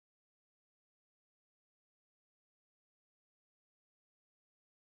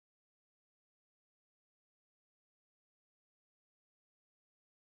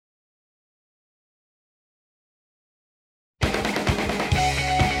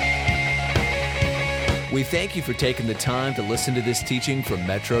We thank you for taking the time to listen to this teaching from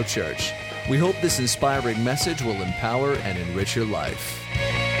Metro Church. We hope this inspiring message will empower and enrich your life.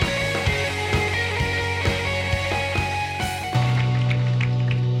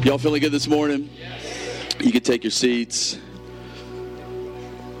 Y'all feeling good this morning? Yes. You can take your seats.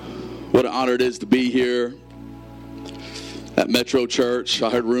 What an honor it is to be here at Metro Church. I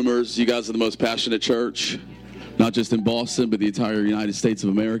heard rumors you guys are the most passionate church, not just in Boston, but the entire United States of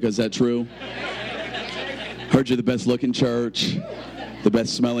America. Is that true? Heard you're the best looking church, the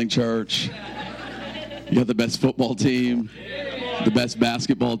best smelling church. You got the best football team, the best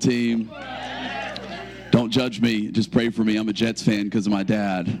basketball team. Don't judge me. Just pray for me. I'm a Jets fan because of my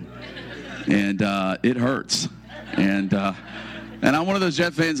dad. And it hurts. And I'm one of those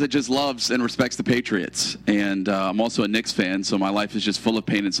Jet fans that just loves and respects the Patriots. And I'm also a Knicks fan, so my life is just full of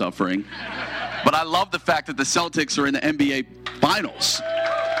pain and suffering. But I love the fact that the Celtics are in the NBA Finals.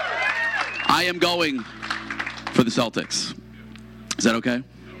 I am going for the Celtics. Is that okay?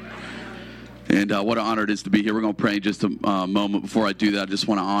 And what an honor it is to be here. We're going to pray in just a moment. Before I do that, I just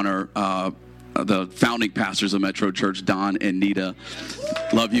want to honor the founding pastors of Metro Church, Don and Nita.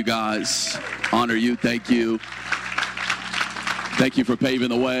 Love you guys. Honor you. Thank you. Thank you for paving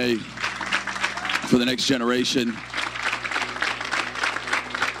the way for the next generation.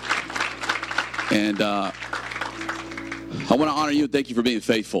 And I want to honor you and thank you for being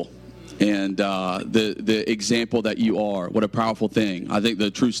faithful. And the example that you are, what a powerful thing. I think the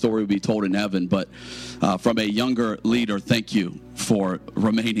true story will be told in heaven, but from a younger leader, thank you for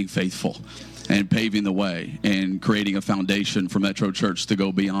remaining faithful and paving the way and creating a foundation for Metro Church to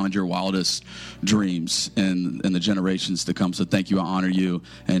go beyond your wildest dreams and the generations to come. So thank you. I honor you.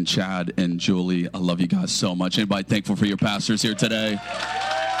 And Chad and Julie, I love you guys so much. Anybody thankful for your pastors here today?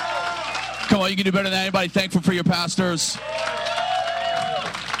 Come on, you can do better than that. Anybody thankful for your pastors?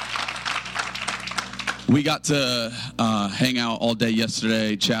 We got to hang out all day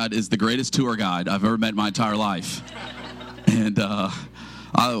yesterday. Chad is the greatest tour guide I've ever met in my entire life. And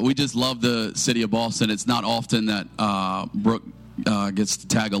we just love the city of Boston. It's not often that Brooke gets to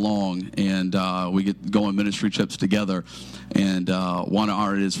tag along, and we get to go on ministry trips together. And what an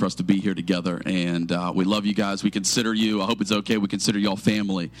honor it is for us to be here together. And we love you guys. We consider you, I hope it's okay, we consider y'all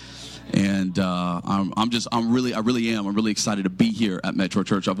family. And I'm really excited to be here at Metro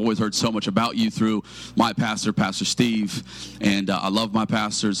Church. I've always heard so much about you through my pastor, Pastor Steve, and I love my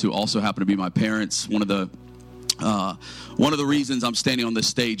pastors who also happen to be my parents. One of the reasons I'm standing on this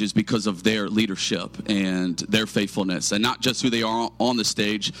stage is because of their leadership and their faithfulness, and not just who they are on the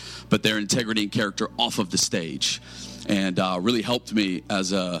stage, but their integrity and character off of the stage, and really helped me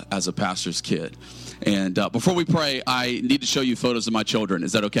as a pastor's kid. And before we pray, I need to show you photos of my children.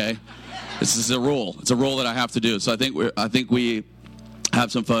 Is that okay? This is a rule. It's a rule that I have to do. So I think we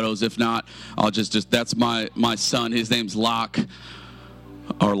have some photos. If not, I'll just that's my son. His name's Lachlan.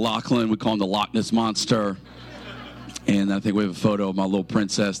 We call him the Loch Ness Monster. And I think we have a photo of my little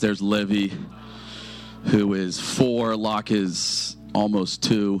princess. There's Livy, who is 4. Locke is almost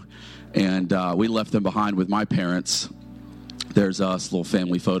 2. And we left them behind with my parents. There's us, little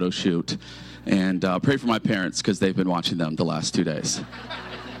family photo shoot. And pray for my parents because they've been watching them the last 2 days.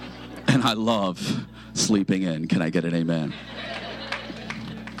 And I love sleeping in. Can I get an amen?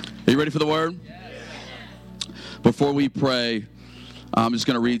 Are you ready for the word? Before we pray, I'm just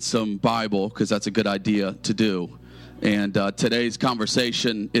going to read some Bible because that's a good idea to do. And today's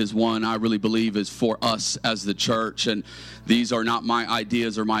conversation is one I really believe is for us as the church. And these are not my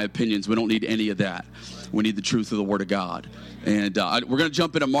ideas or my opinions. We don't need any of that. We need the truth of the Word of God. And we're going to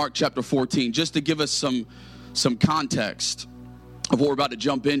jump into Mark chapter 14 just to give us some context of what we're about to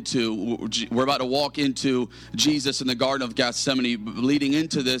jump into. We're about to walk into Jesus in the Garden of Gethsemane. Leading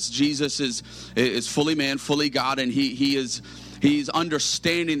into this, Jesus is fully man, fully God, and He's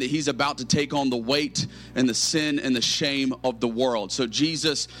understanding that he's about to take on the weight and the sin and the shame of the world. So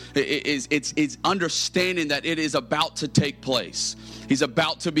Jesus is understanding that it is about to take place. He's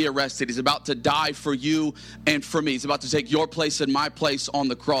about to be arrested. He's about to die for you and for me. He's about to take your place and my place on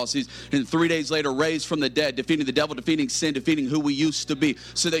the cross. He's 3 days later raised from the dead, defeating the devil, defeating sin, defeating who we used to be,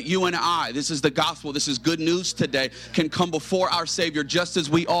 so that you and I, this is the gospel, this is good news today, can come before our Savior just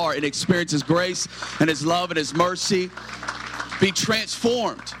as we are and experience His grace and His love and His mercy. Be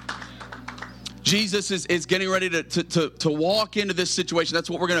transformed. Jesus is getting ready to walk into this situation.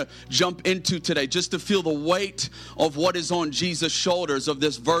 That's what we're going to jump into today, just to feel the weight of what is on Jesus' shoulders of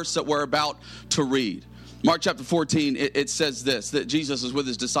this verse that we're about to read. Mark chapter 14, it says this, that Jesus is with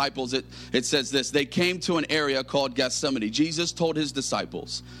his disciples. It says this: they came to an area called Gethsemane. Jesus told his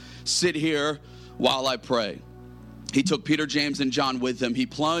disciples, "Sit here while I pray." He took Peter, James, and John with him. He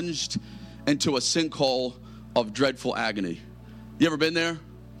plunged into a sinkhole of dreadful agony. You ever been there?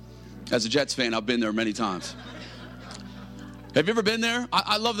 As a Jets fan, I've been there many times. Have you ever been there?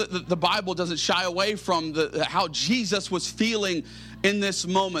 I love that the Bible doesn't shy away from how Jesus was feeling in this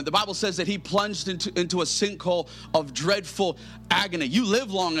moment. The Bible says that he plunged into a sinkhole of dreadful agony. You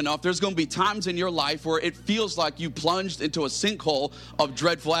live long enough, there's going to be times in your life where it feels like you plunged into a sinkhole of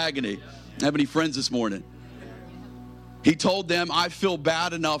dreadful agony. Have any friends this morning? He told them, I feel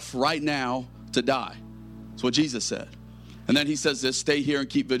bad enough right now to die. That's what Jesus said. And then he says this, stay here and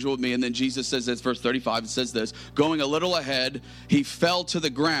keep vigil with me. And then Jesus says this, verse 35, it says this, going a little ahead, he fell to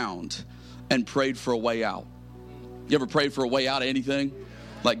the ground and prayed for a way out. You ever prayed for a way out of anything?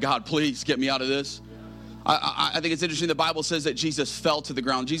 Like, God, please get me out of this. I think it's interesting. The Bible says that Jesus fell to the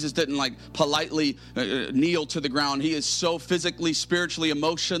ground. Jesus didn't like politely kneel to the ground. He is so physically, spiritually,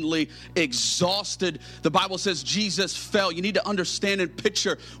 emotionally exhausted. The Bible says Jesus fell. You need to understand and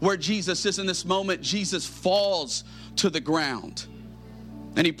picture where Jesus is in this moment. Jesus falls to the ground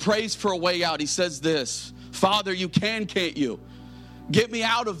and he prays for a way out. He says this, Father, you can't you? Get me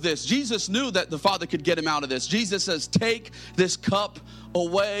out of this. Jesus knew that the Father could get him out of this. Jesus says, take this cup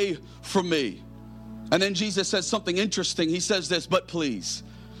away from me. And then Jesus says something interesting. He says this, but please,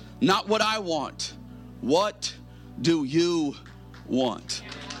 not what I want. What do you want?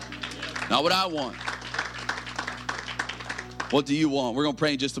 Not what I want. What do you want? We're going to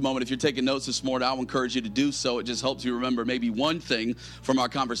pray in just a moment. If you're taking notes this morning, I will encourage you to do so. It just helps you remember maybe one thing from our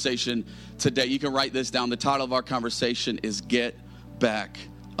conversation today. You can write this down. The title of our conversation is Get Back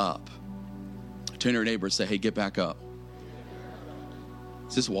Up. Turn to your neighbor and say, hey, get back up.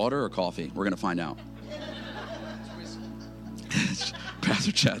 Is this water or coffee? We're going to find out.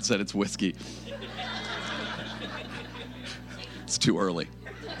 Pastor Chad said it's whiskey. It's too early.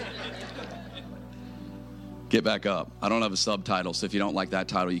 Get back up. I don't have a subtitle, so if you don't like that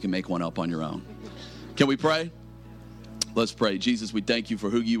title, you can make one up on your own. Can we pray? Let's pray. Jesus, we thank you for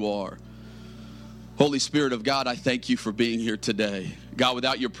who you are. Holy Spirit of God, I thank you for being here today. God,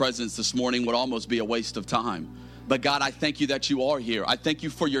 without your presence this morning would almost be a waste of time. But God, I thank you that you are here. I thank you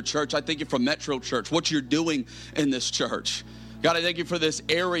for your church. I thank you for Metro Church, what you're doing in this church. God, I thank you for this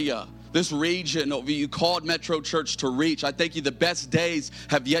area, this region you called Metro Church to reach. I thank you the best days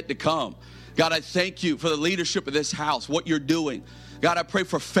have yet to come. God, I thank you for the leadership of this house, what you're doing. God, I pray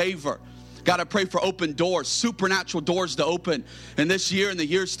for favor. God, I pray for open doors, supernatural doors to open. And this year and the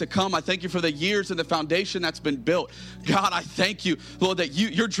years to come, I thank you for the years and the foundation that's been built. God, I thank you, Lord, that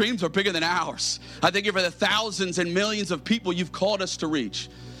your dreams are bigger than ours. I thank you for the thousands and millions of people you've called us to reach.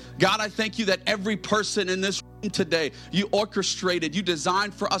 God, I thank you that every person in this room today, you orchestrated, you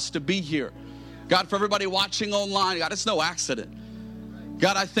designed for us to be here. God, for everybody watching online, God, it's no accident.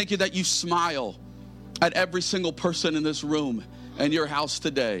 God, I thank you that you smile at every single person in this room and your house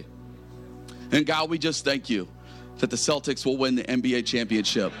today. And God, we just thank you that the Celtics will win the NBA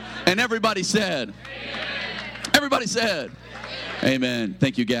championship. And everybody said, everybody said, amen.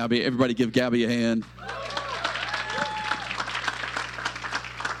 Thank you, Gabby. Everybody give Gabby a hand.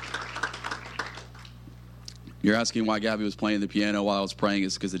 You're asking why Gabby was playing the piano while I was praying.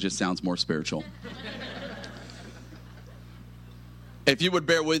 It's because it just sounds more spiritual. If you would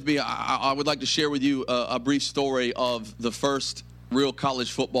bear with me, I would like to share with you a brief story of the first real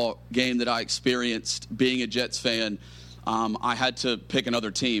college football game that I experienced. Being a Jets fan, I had to pick another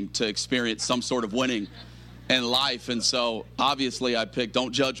team to experience some sort of winning in life. And so obviously I picked,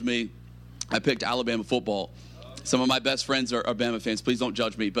 don't judge me, I picked Alabama football. Some of my best friends are Bama fans. Please don't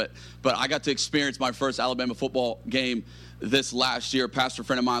judge me. But I got to experience my first Alabama football game this last year. A pastor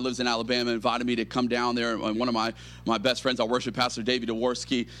friend of mine lives in Alabama, invited me to come down there. And one of my best friends, our worship pastor, David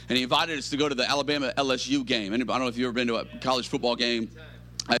Jaworski, and he invited us to go to the Alabama LSU game. And I don't know if you've ever been to a college football game.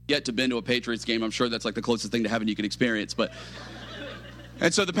 I've yet to been to a Patriots game. I'm sure that's like the closest thing to heaven you can experience.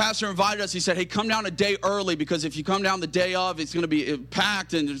 And so the pastor invited us. He said, hey, come down a day early, because if you come down the day of, it's going to be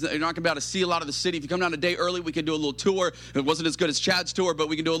packed and you're not going to be able to see a lot of the city. If you come down a day early, we can do a little tour. It wasn't as good as Chad's tour, but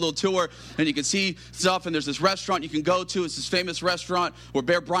we can do a little tour and you can see stuff. And there's this restaurant you can go to. It's this famous restaurant where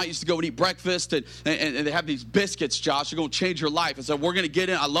Bear Bryant used to go and eat breakfast. And they have these biscuits, Josh. They're going to change your life. And so we're going to get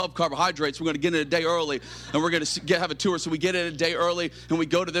in. I love carbohydrates. We're going to get in a day early and we're going to have a tour. So we get in a day early and we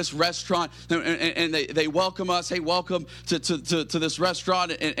go to this restaurant and they welcome us. Hey, welcome to this restaurant.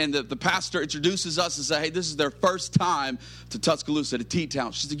 And the pastor introduces us and says, hey, this is their first time to Tuscaloosa, to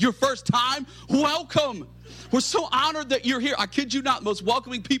T-Town. She said, your first time? Welcome. We're so honored that you're here. I kid you not, the most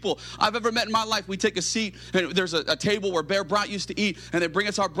welcoming people I've ever met in my life. We take a seat, and there's a table where Bear Bryant used to eat, and they bring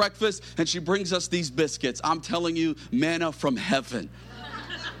us our breakfast, and she brings us these biscuits. I'm telling you, manna from heaven.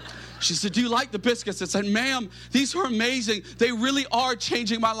 She said, do you like the biscuits? I said, ma'am, these are amazing. They really are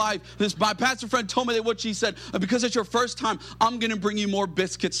changing my life. My pastor friend told me what she said. Because it's your first time, I'm going to bring you more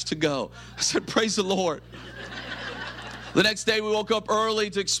biscuits to go. I said, praise the Lord. The next day, we woke up early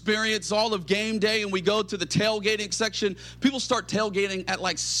to experience all of game day, and we go to the tailgating section. People start tailgating at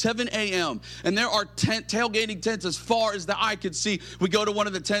like 7 a.m., and there are tailgating tents as far as the eye could see. We go to one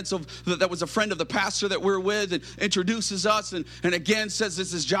of the tents that was a friend of the pastor that we're with, and introduces us, and again says,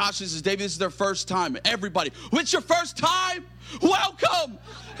 this is Josh, this is David, this is their first time. Everybody, it's your first time? Welcome.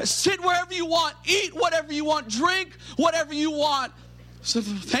 Sit wherever you want, eat whatever you want, drink whatever you want. So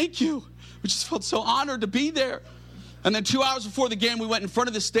thank you. We just felt so honored to be there. And then 2 hours before the game, we went in front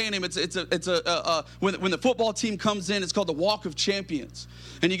of the stadium. When the football team comes in, it's called the Walk of Champions.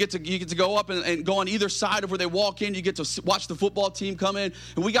 And you get to go up and go on either side of where they walk in. You get to watch the football team come in.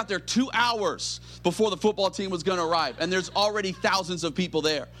 And we got there 2 hours before the football team was going to arrive. And there's already thousands of people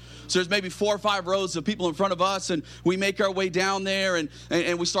there. So there's maybe 4 or 5 rows of people in front of us, and we make our way down there,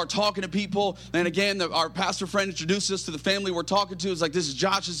 and we start talking to people. And again, our pastor friend introduces us to the family we're talking to. It's like, this is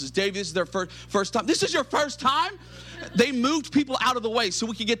Josh, this is David, this is their first time. This is your first time? They moved people out of the way so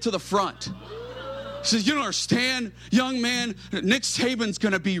we could get to the front. He says, you don't understand, young man, Nick Saban's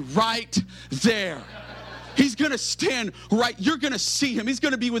going to be right there. He's going to stand right. You're going to see him. He's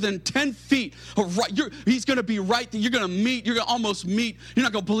going to be within 10 feet. He's going to be right there. You're going to meet. You're going to almost meet. You're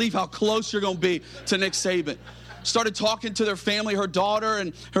not going to believe how close you're going to be to Nick Saban. Started talking to their family, her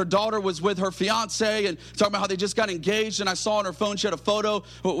daughter was with her fiance, and talking about how they just got engaged. And I saw on her phone she had a photo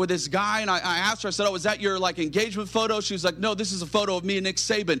with this guy, and I asked her, I said, oh, is that your engagement photo? She was like, no, this is a photo of me and Nick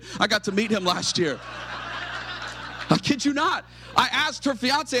Saban. I got to meet him last year. I kid you not. I asked her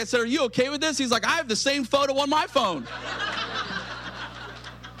fiance, I said, are you okay with this? He's like, I have the same photo on my phone.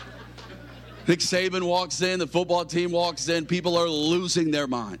 Nick Saban walks in, the football team walks in, people are losing their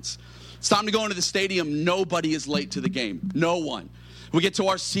minds. It's time to go into the stadium. Nobody is late to the game. No one. We get to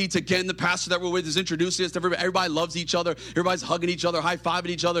our seats. Again, the pastor that we're with is introducing us to everybody. Everybody loves each other. Everybody's hugging each other, high-fiving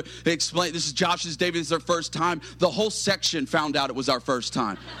each other. They explain, this is Josh, this is David, this is their first time. The whole section found out it was our first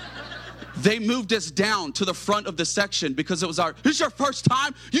time. They moved us down to the front of the section because it was this is your first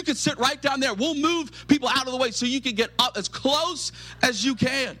time? You can sit right down there. We'll move people out of the way so you can get up as close as you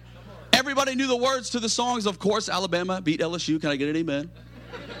can. Everybody knew the words to the songs. Of course, Alabama beat LSU. Can I get an amen?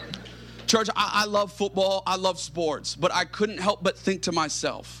 Church, I love football. I love sports. But I couldn't help but think to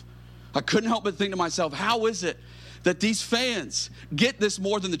myself, how is it that these fans get this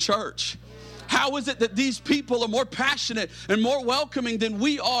more than the church? How is it that these people are more passionate and more welcoming than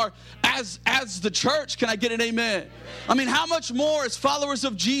we are as the church? Can I get an amen? I mean, how much more as followers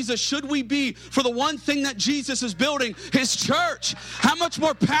of Jesus should we be for the one thing that Jesus is building, his church? How much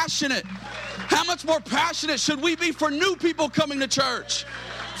more passionate should we be for new people coming to church?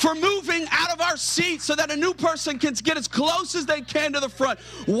 For moving out of our seats so that a new person can get as close as they can to the front.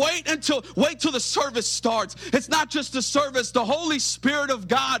 Wait till the service starts. It's not just the service. The Holy Spirit of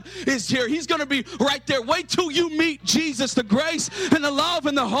God is here. He's going to be right there. Wait till you meet Jesus, the grace and the love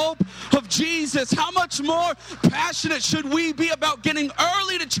and the hope of Jesus. How much more passionate should we be about getting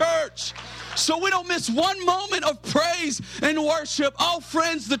early to church so we don't miss one moment of praise and worship? Oh,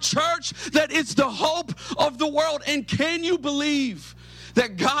 friends, the church that is the hope of the world. And can you believe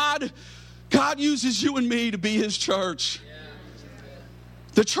that God uses you and me to be his church?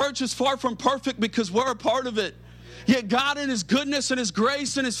 The church is far from perfect because we're a part of it. Yet God in his goodness and his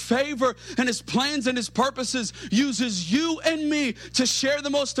grace and his favor and his plans and his purposes uses you and me to share the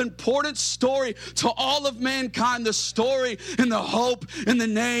most important story to all of mankind, the story and the hope in the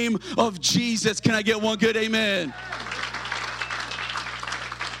name of Jesus. Can I get one good amen?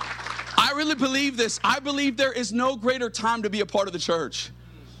 I really believe this. I believe there is no greater time to be a part of the church.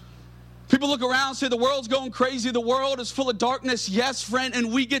 People look around and say the world's going crazy. The world is full of darkness. Yes, friend,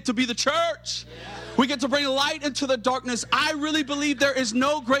 and we get to be the church. We get to bring light into the darkness. I really believe there is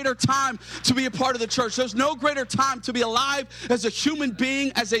no greater time to be a part of the church. There's no greater time to be alive as a human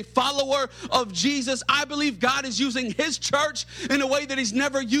being, as a follower of Jesus. I believe God is using his church in a way that he's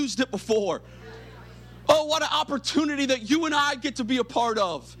never used it before. Oh, what an opportunity that you and I get to be a part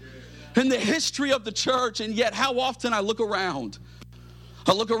of in the history of the church. And yet how often I look around.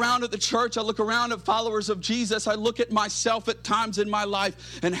 I look around at the church. I look around at followers of Jesus. I look at myself at times in my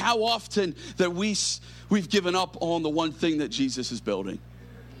life and how often that we've given up on the one thing that Jesus is building,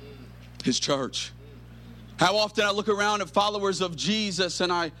 his church. How often I look around at followers of Jesus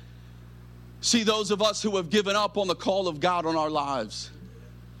and I see those of us who have given up on the call of God on our lives.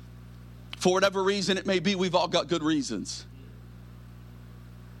 For whatever reason it may be, we've all got good reasons.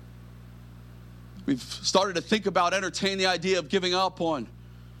 We've started to think about, entertain the idea of giving up on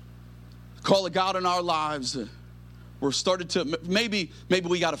call of God in our lives, we're started to, maybe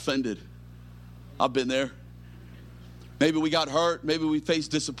we got offended. I've been there. Maybe we got hurt. Maybe we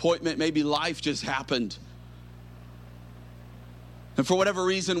faced disappointment. Maybe life just happened. And for whatever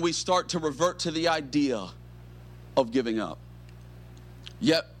reason, we start to revert to the idea of giving up.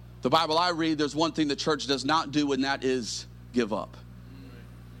 Yet, the Bible I read, there's one thing the church does not do, and that is give up.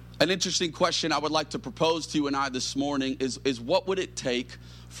 An interesting question I would like to propose to you and I this morning is what would it take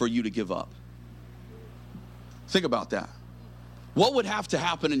for you to give up? Think about that. What would have to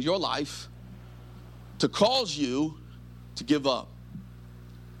happen in your life to cause you to give up?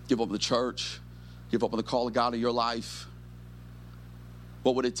 Give up the church, give up on the call of God in your life.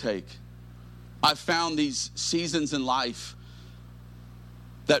 What would it take? I've found these seasons in life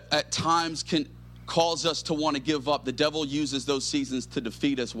that at times can cause us to want to give up. The devil uses those seasons to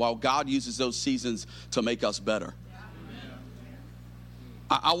defeat us, while God uses those seasons to make us better.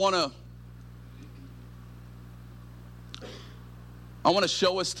 I want to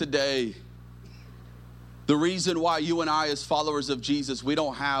show us today the reason why you and I, as followers of Jesus, we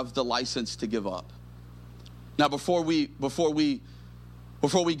don't have the license to give up. Now, before we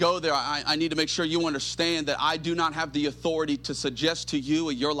go there, I need to make sure you understand that I do not have the authority to suggest to you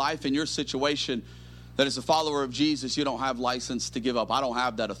in your life, in your situation, that as a follower of Jesus, you don't have license to give up. I don't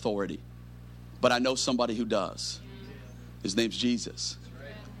have that authority. But I know somebody who does. His name's Jesus.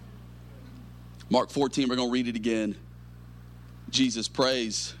 Mark 14, we're going to read it again. Jesus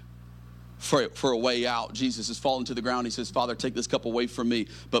prays for a way out. Jesus is falling to the ground. He says, Father, take this cup away from me,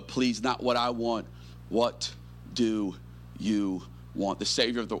 but please, not what I want. What do you want? The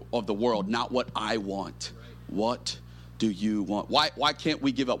Savior of the world, not what I want. What do you want? Why can't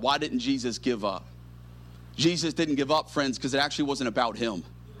we give up? Why didn't Jesus give up? Jesus didn't give up, friends, because it actually wasn't about him.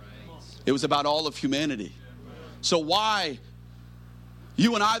 It was about all of humanity. So why,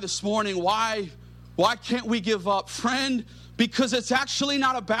 you and I this morning, why can't we give up? Friend, because it's actually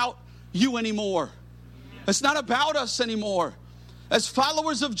not about you anymore. It's not about us anymore. As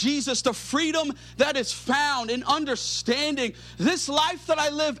followers of Jesus, the freedom that is found in understanding this life that I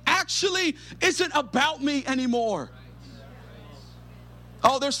live actually isn't about me anymore.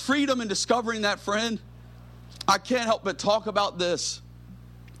 Oh, there's freedom in discovering that, friend. I can't help but talk about this.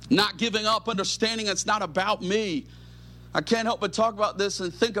 Not giving up, understanding it's not about me. I can't help but talk about this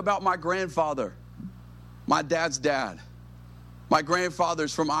and think about my grandfather, my dad's dad. My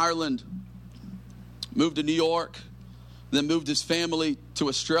grandfather's from Ireland, moved to New York, then moved his family to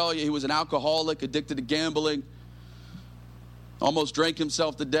Australia. He was an alcoholic, addicted to gambling, almost drank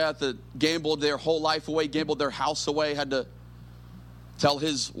himself to death, gambled their whole life away, gambled their house away, had to tell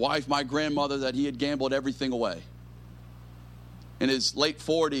his wife, my grandmother, that he had gambled everything away. In his late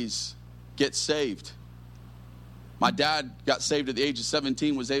 40s, gets saved. My dad got saved at the age of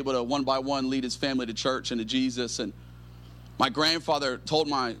 17, was able to one by one lead his family to church and to Jesus. And my grandfather told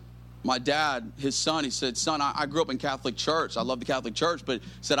my dad, his son, he said, son, I grew up in Catholic church. I love the Catholic church, but he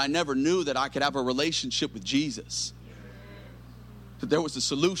said, I never knew that I could have a relationship with Jesus. That there was a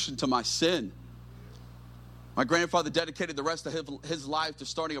solution to my sin. My grandfather dedicated the rest of his life to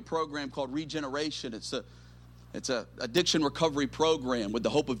starting a program called Regeneration. It's a addiction recovery program with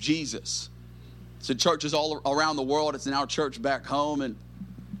the hope of Jesus. It's in churches all around the world. It's in our church back home. And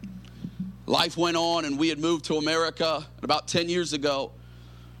life went on, and we had moved to America about 10 years ago.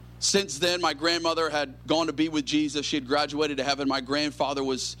 Since then, my grandmother had gone to be with Jesus. She had graduated to heaven. My grandfather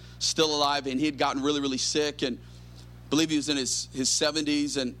was still alive, and he had gotten really, really sick. And I believe he was in his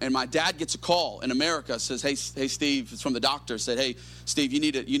 70s. And my dad gets a call in America. Says, hey, Steve, it's from the doctor. Said, hey, Steve, you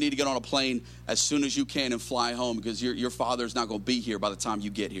need to get on a plane as soon as you can and fly home, because your father's not going to be here by the time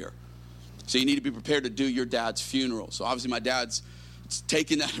you get here. So you need to be prepared to do your dad's funeral. So obviously my dad's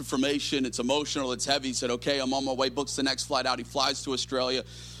taking that information. It's emotional. It's heavy. He said, okay, I'm on my way. Books the next flight out. He flies to Australia.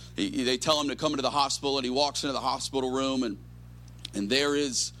 They tell him to come into the hospital, and he walks into the hospital room, and there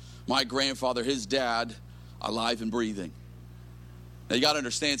is my grandfather, his dad, alive and breathing. Now, you got to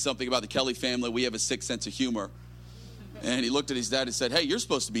understand something about the Kelly family. We have a sick sense of humor. And he looked at his dad and said, hey, you're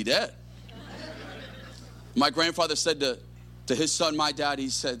supposed to be dead. My grandfather said to his son, my dad, he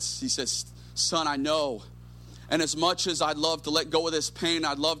says, son, I know. And as much as I'd love to let go of this pain,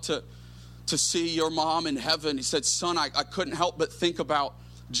 I'd love to see your mom in heaven. He said, son, I couldn't help but think about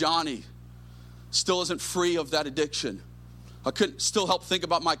Johnny. Still isn't free of that addiction. I couldn't still help think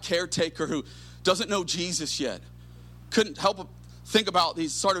about my caretaker who doesn't know Jesus yet. Couldn't help but think about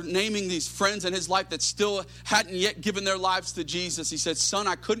these, sort of naming these friends in his life that still hadn't yet given their lives to Jesus. He said, son,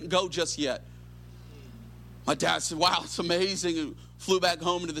 I couldn't go just yet. My dad said, wow, it's amazing. And flew back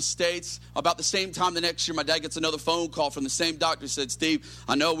home to the States. About the same time the next year, my dad gets another phone call from the same doctor. He said, Steve,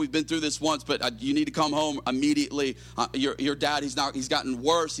 I know we've been through this once, but you need to come home immediately. Your dad, he's gotten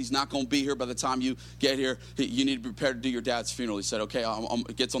worse. He's not going to be here by the time you get here. You need to be prepared to do your dad's funeral. He said, okay,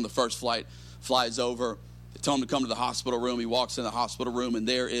 gets on the first flight, flies over. They tell him to come to the hospital room. He walks in the hospital room, and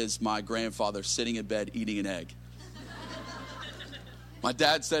there is my grandfather sitting in bed eating an egg. My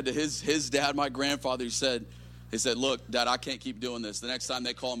dad said to his dad, my grandfather, he said, look, Dad, I can't keep doing this. The next time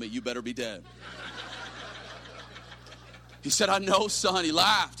they call me, you better be dead. He said, I know, son. He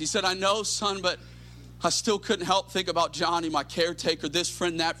laughed. He said, I know, son, but I still couldn't help think about Johnny, my caretaker, this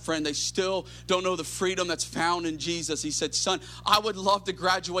friend, that friend. They still don't know the freedom that's found in Jesus. He said, son, I would love to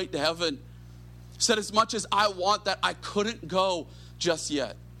graduate to heaven. He said, as much as I want that, I couldn't go just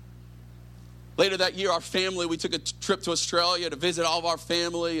yet. Later that year, our family, we took a trip to Australia to visit all of our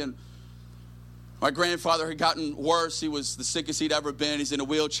family, and my grandfather had gotten worse. He was the sickest he'd ever been. He's in a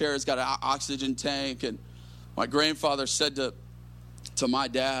wheelchair. He's got an oxygen tank. And my grandfather said to my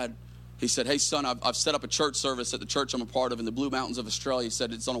dad, he said, hey, son, I've set up a church service at the church I'm a part of in the Blue Mountains of Australia. He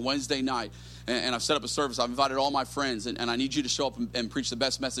said, it's on a Wednesday night, and I've set up a service. I've invited all my friends, and I need you to show up and preach the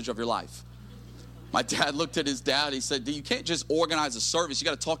best message of your life. My dad looked at his dad. He said, you can't just organize a service. You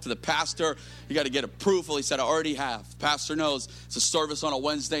got to talk to the pastor. You got to get approval. He said, I already have. The pastor knows it's a service on a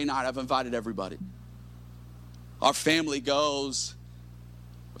Wednesday night. I've invited everybody. Our family goes.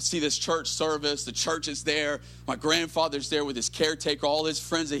 See this church service. The church is there. My grandfather's there with his caretaker, all his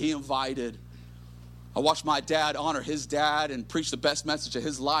friends that he invited. I watched my dad honor his dad and preach the best message of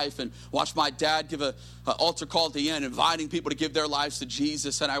his life, and watched my dad give an altar call at the end, inviting people to give their lives to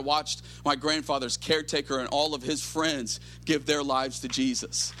Jesus. And I watched my grandfather's caretaker and all of his friends give their lives to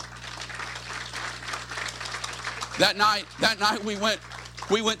Jesus. That night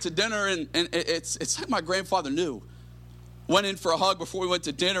we went to dinner, and it's like my grandfather knew. Went in for a hug before we went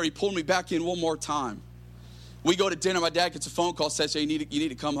to dinner. He pulled me back in one more time. We go to dinner. My dad gets a phone call, says, hey, you need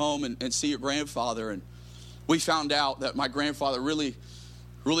to come home and see your grandfather. And we found out that my grandfather really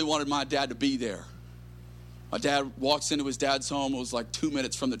wanted my dad to be there. My dad walks into his dad's home. It was like 2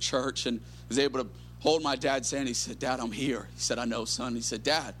 minutes from the church, and was able to hold my dad's hand. He said, Dad, I'm here. He said, I know, son. He said,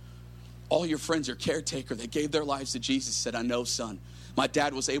 Dad, all your friends, your caretaker, they gave their lives to Jesus. He said, I know, son. My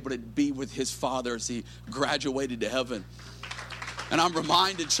dad was able to be with his father as he graduated to heaven. And I'm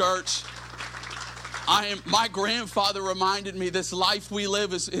reminded, church, my grandfather reminded me this life we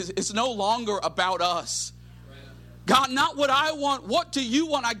live is no longer about us. God, not what I want. What do you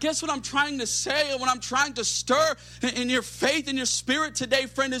want? I guess what I'm trying to say and what I'm trying to stir in your faith and your spirit today,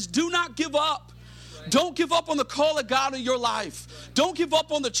 friend, is do not give up. Don't give up on the call of God in your life. Don't give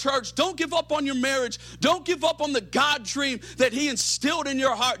up on the church. Don't give up on your marriage. Don't give up on the God dream that He instilled in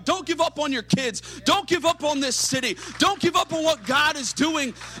your heart. Don't give up on your kids. Don't give up on this city. Don't give up on what God is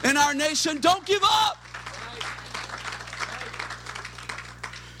doing in our nation. Don't give up.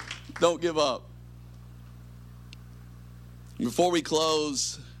 Don't give up. Before we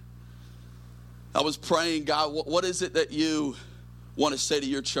close, I was praying, God, what is it that you want to say to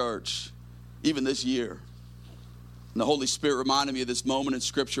your church, even this year? And the Holy Spirit reminded me of this moment in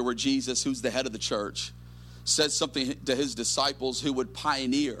Scripture where Jesus, who's the head of the church, said something to his disciples who would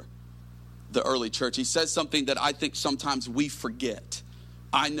pioneer the early church. He says something that I think sometimes we forget.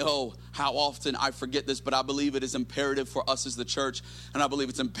 I know how often I forget this, but I believe it is imperative for us as the church, and I believe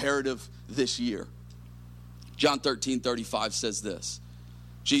it's imperative this year. John 13:35 says this.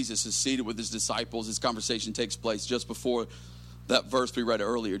 Jesus is seated with his disciples. This conversation takes place just before that verse we read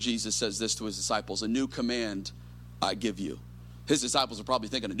earlier. Jesus says this to his disciples, a new command I give you. His disciples are probably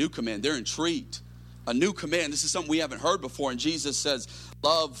thinking, a new command. They're intrigued. A new command. This is something we haven't heard before. And Jesus says,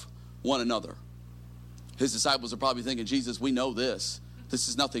 love one another. His disciples are probably thinking, Jesus, we know this. This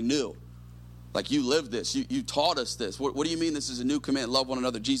is nothing new. Like you lived this. You taught us this. What do you mean this is a new command? Love one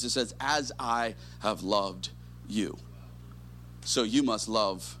another. Jesus says, as I have loved you, so you must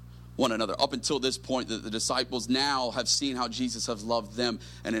love one another. Up until this point, the disciples now have seen how Jesus has loved them,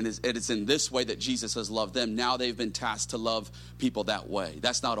 and it is in this way that Jesus has loved them. Now they've been tasked to love people that way.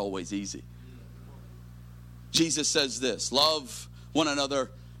 That's not always easy. Jesus says this, love one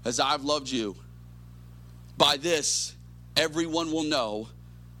another as I've loved you. By this, everyone will know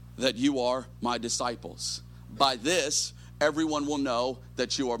that you are my disciples. By this, everyone will know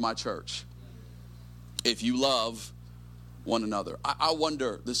that you are my church. If you love one another. I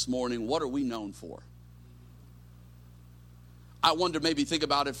wonder this morning, what are we known for? I wonder, maybe think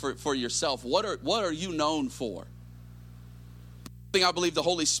about it for yourself. What are you known for? I believe the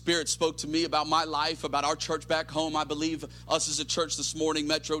Holy Spirit spoke to me about my life, about our church back home. I believe us as a church this morning,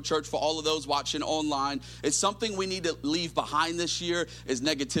 Metro Church, for all of those watching online, it's something we need to leave behind this year is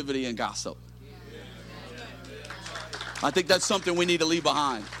negativity and gossip. I think that's something we need to leave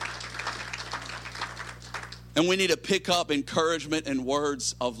behind. And we need to pick up encouragement and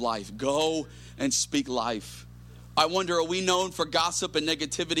words of life. Go and speak life. I wonder, are we known for gossip and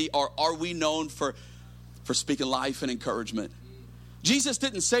negativity, or are we known for speaking life and encouragement? Jesus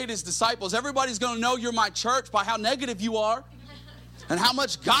didn't say to his disciples, everybody's going to know you're my church by how negative you are and how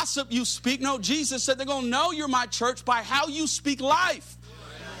much gossip you speak. No, Jesus said they're going to know you're my church by how you speak life.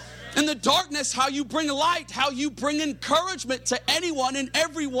 In the darkness, how you bring light, how you bring encouragement to anyone and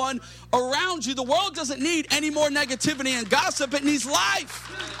everyone around you. The world doesn't need any more negativity and gossip. It needs life.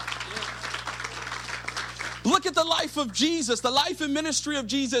 Look at the life of Jesus, the life and ministry of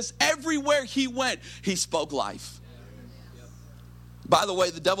Jesus. Everywhere he went, he spoke life. By the way,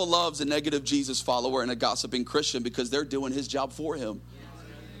 the devil loves a negative Jesus follower and a gossiping Christian because they're doing his job for him.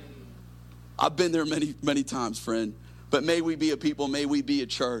 I've been there many, many times, friend. But may we be a people, may we be a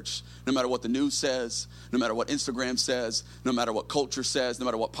church, no matter what the news says, no matter what Instagram says, no matter what culture says, no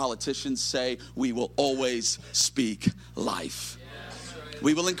matter what politicians say, we will always speak life.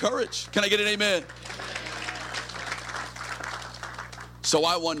 We will encourage. Can I get an amen? So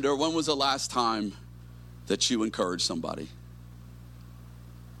I wonder, when was the last time that you encouraged somebody?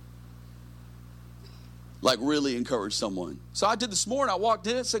 Like really encourage someone. So I did this morning. I walked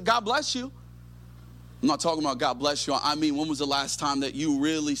in and said, God bless you. I'm not talking about God bless you. I mean, when was the last time that you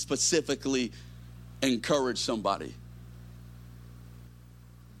really specifically encouraged somebody?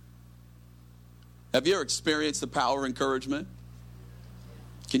 Have you ever experienced the power of encouragement?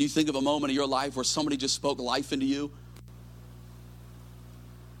 Can you think of a moment in your life where somebody just spoke life into you?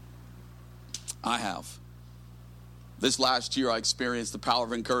 I have. This last year, I experienced the power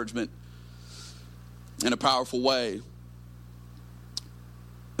of encouragement in a powerful way.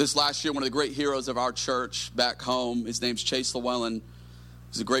 This last year, one of the great heroes of our church back home, his name's Chase Llewellyn.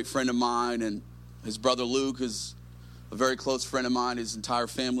 He's a great friend of mine, and his brother Luke is a very close friend of mine. His entire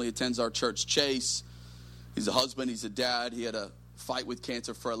family attends our church. Chase, he's a husband, he's a dad. He had a fight with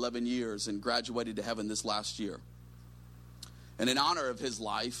cancer for 11 years and graduated to heaven this last year. And in honor of his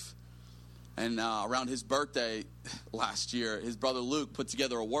life, and around his birthday last year, his brother Luke put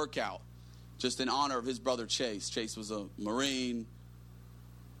together a workout just in honor of his brother Chase. Chase was a Marine.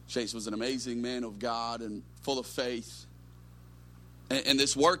 Chase was an amazing man of God and full of faith. And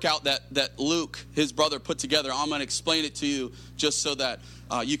this workout that Luke, his brother, put together, I'm going to explain it to you just so that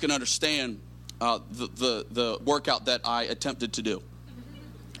you can understand the workout that I attempted to do.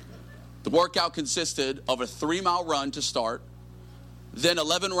 The workout consisted of a 3-mile run to start, then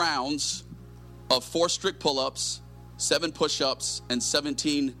 11 rounds of 4 strict pull-ups, 7 push-ups, and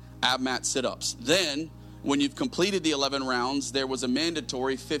 17 ab mat sit-ups. Then, when you've completed the 11 rounds, there was a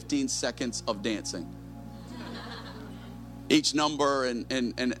mandatory 15 seconds of dancing. Each number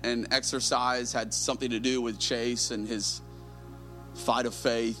and exercise had something to do with Chase and his fight of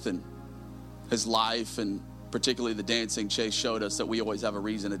faith and his life, and particularly the dancing. Chase showed us that we always have a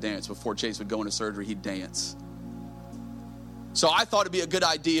reason to dance. Before Chase would go into surgery, he'd dance. So I thought it'd be a good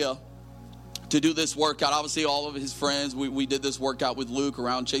idea to do this workout. Obviously, all of his friends, we did this workout with Luke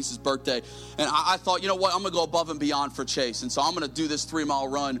around Chase's birthday. And I thought, you know what, I'm going to go above and beyond for Chase. And so I'm going to do this 3-mile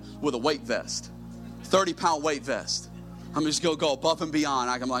run with a weight vest, 30-pound weight vest. I'm just going to go above and beyond.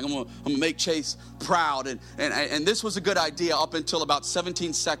 I'm going to make Chase proud. And this was a good idea up until about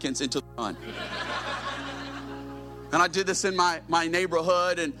 17 seconds into the run. And I did this in my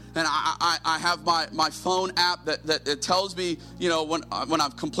neighborhood, and I have my phone app that tells me, you know, when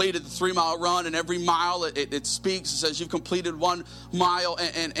I've completed the 3-mile run, and every mile it speaks, it says you've completed 1 mile,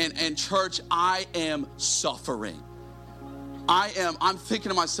 and church, I am suffering. I'm thinking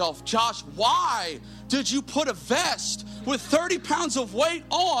to myself, Josh, why did you put a vest with 30 pounds of weight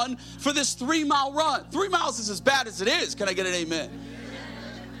on for this 3-mile run? 3 miles is as bad as it is. Can I get an amen?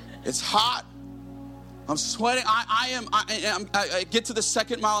 It's hot. I'm sweating. I get to the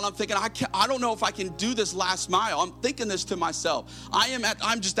 2nd mile and I'm thinking, I don't know if I can do this last mile. I'm thinking this to myself.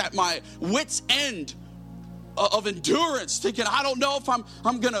 I'm just at my wit's end of endurance, thinking, I don't know if I'm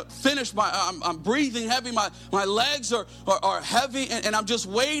going to finish. I'm breathing heavy. My legs are heavy, and I'm just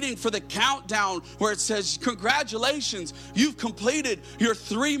waiting for the countdown where it says, congratulations, you've completed your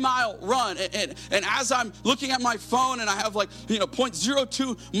 3-mile run. And as I'm looking at my phone and I have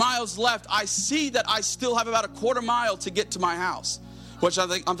 0.02 miles left, I see that I still have about a 1/4 mile to get to my house, which I'm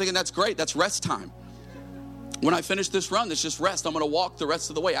thinking that's great. That's rest time. When I finish this run, there's just rest. I'm going to walk the rest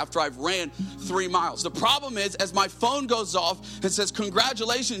of the way after I've ran 3 miles. The problem is, as my phone goes off, it says,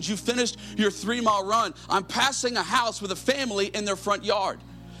 congratulations, you finished your 3-mile run. I'm passing a house with a family in their front yard.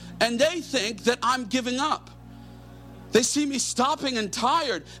 And they think that I'm giving up. They see me stopping and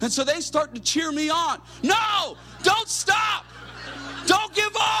tired. And so they start to cheer me on. No, don't stop. Don't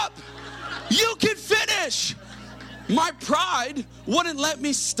give up. You can finish. My pride wouldn't let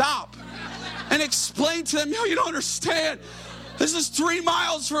me stop and explain to them, no, you don't understand. This is 3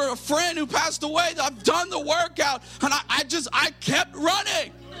 miles for a friend who passed away. I've done the workout, and I kept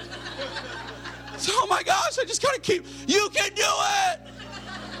running. So, oh my gosh, I just gotta keep, you can do it.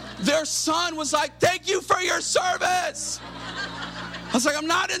 Their son was like, thank you for your service. I was like, I'm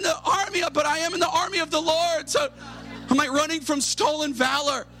not in the army, but I am in the army of the Lord. So I'm like running from stolen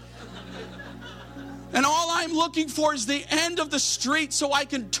valor. And all I'm looking for is the end of the street so I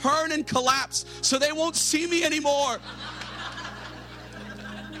can turn and collapse so they won't see me anymore.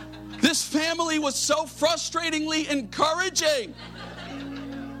 This family was so frustratingly encouraging.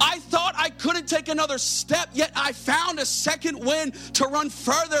 I thought I couldn't take another step, yet I found a second win to run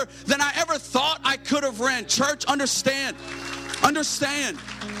further than I ever thought I could have ran. Church, understand. Understand.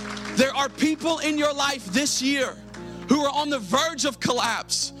 There are people in your life this year who are on the verge of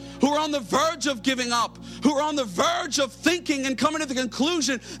collapse, who are on the verge of giving up, who are on the verge of thinking and coming to the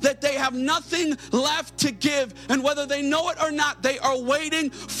conclusion that they have nothing left to give. And whether they know it or not, they are waiting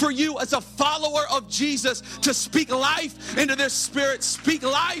for you as a follower of Jesus to speak life into their spirit, speak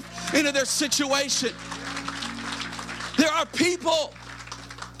life into their situation. There are people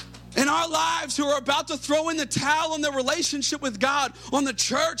in our lives who are about to throw in the towel on their relationship with God, on the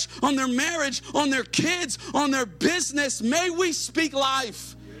church, on their marriage, on their kids, on their business. May we speak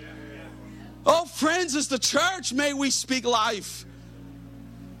life. Oh, friends, as the church, may we speak life.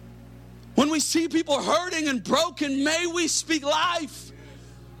 When we see people hurting and broken, may we speak life.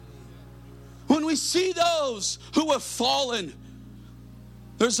 When we see those who have fallen,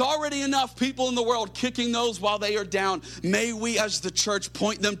 there's already enough people in the world kicking those while they are down. May we as the church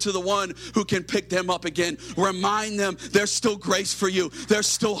point them to the one who can pick them up again. Remind them there's still grace for you. There's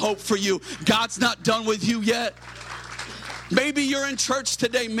still hope for you. God's not done with you yet. Maybe you're in church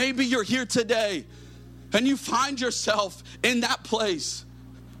today. Maybe you're here today and you find yourself in that place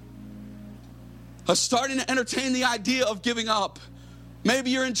of starting to entertain the idea of giving up. Maybe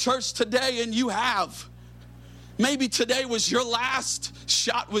you're in church today and you have. Maybe today was your last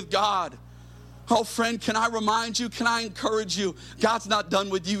shot with God. Oh, friend, can I remind you, can I encourage you? God's not done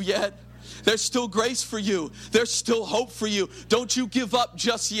with you yet. There's still grace for you. There's still hope for you. Don't you give up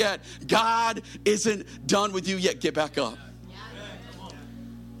just yet. God isn't done with you yet. Get back up.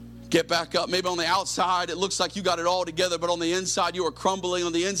 Get back up. Maybe on the outside, it looks like you got it all together, but on the inside, you are crumbling.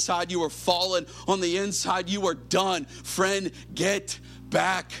 On the inside, you are fallen. On the inside, you are done. Friend, get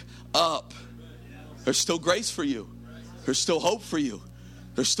back up. There's still grace for you. There's still hope for you.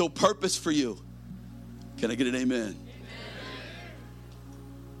 There's still purpose for you. Can I get an amen?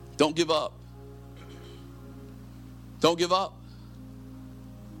 Don't give up. Don't give up.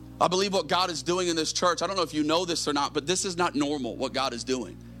 I believe what God is doing in this church, I don't know if you know this or not, but this is not normal, what God is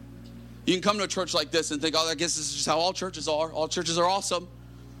doing. You can come to a church like this and think, oh, I guess this is just how all churches are. All churches are awesome.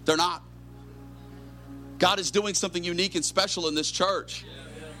 They're not. God is doing something unique and special in this church.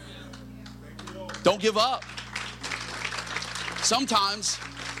 Don't give up. Sometimes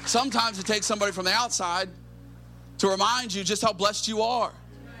it takes somebody from the outside to remind you just how blessed you are.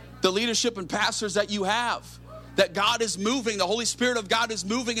 The leadership and pastors that you have. That God is moving. The Holy Spirit of God is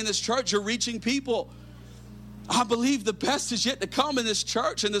moving in this church. You're reaching people. I believe the best is yet to come in this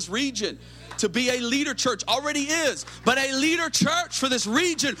church, in this region. To be a leader church, already is, but a leader church for this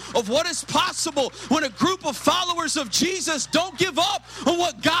region of what is possible when a group of followers of Jesus don't give up on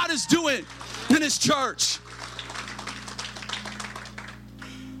what God is doing in His church.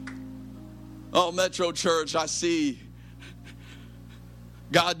 Oh, Metro Church, I see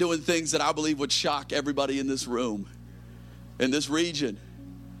God doing things that I believe would shock everybody in this room, in this region.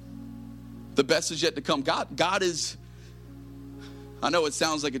 The best is yet to come. God is, I know it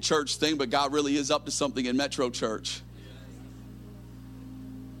sounds like a church thing, but God really is up to something in Metro Church.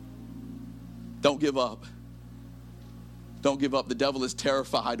 Don't give up. Don't give up. The devil is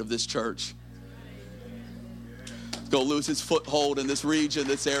terrified of this church. He's going to lose his foothold in this region,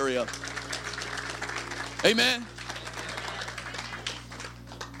 this area. Amen.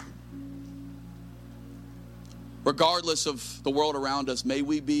 Regardless of the world around us, may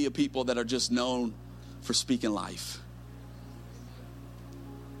we be a people that are just known for speaking life.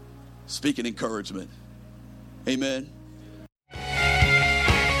 Speaking encouragement. Amen.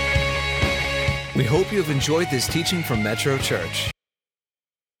 We hope you have enjoyed this teaching from Metro Church.